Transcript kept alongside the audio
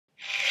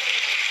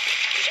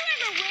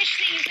wish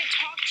that you could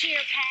talk to your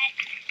pet?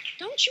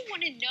 Don't you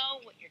want to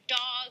know what your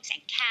dogs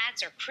and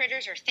cats or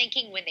critters are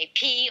thinking when they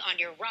pee on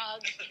your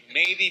rug?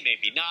 Maybe,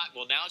 maybe not.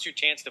 Well, now's your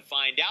chance to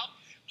find out.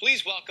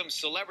 Please welcome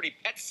celebrity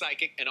pet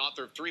psychic and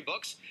author of 3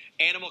 books,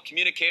 animal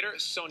communicator,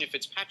 Sonya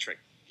Fitzpatrick.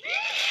 How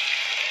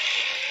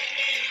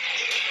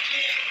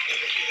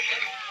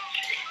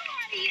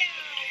are you?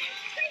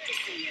 Great to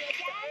see you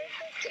again.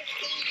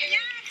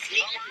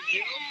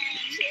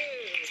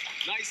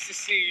 Nice to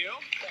see you.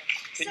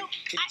 Can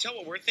you tell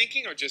what we're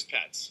thinking, or just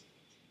pets?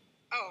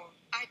 Oh,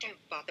 I don't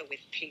bother with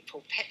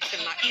people. Pets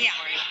are much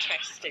more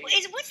interesting.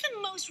 What's the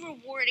most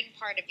rewarding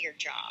part of your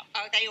job?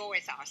 Oh, they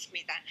always ask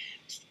me that.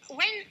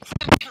 When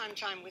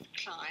sometimes I'm with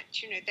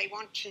clients, they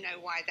want to know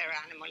why their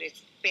animal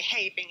is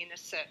behaving in a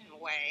certain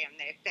way, and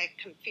they're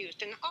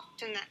confused. And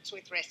often that's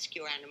with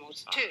rescue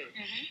animals too.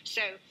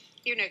 So,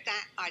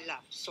 that I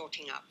love,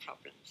 sorting out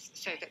problems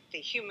so that the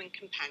human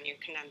companion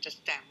can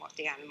understand why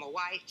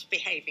it's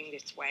behaving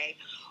this way,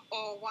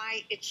 or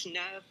why it's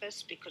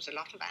nervous, because a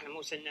lot of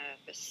animals are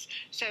nervous.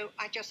 So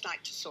I just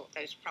like to sort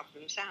those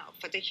problems out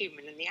for the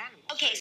human and the animal. Okay.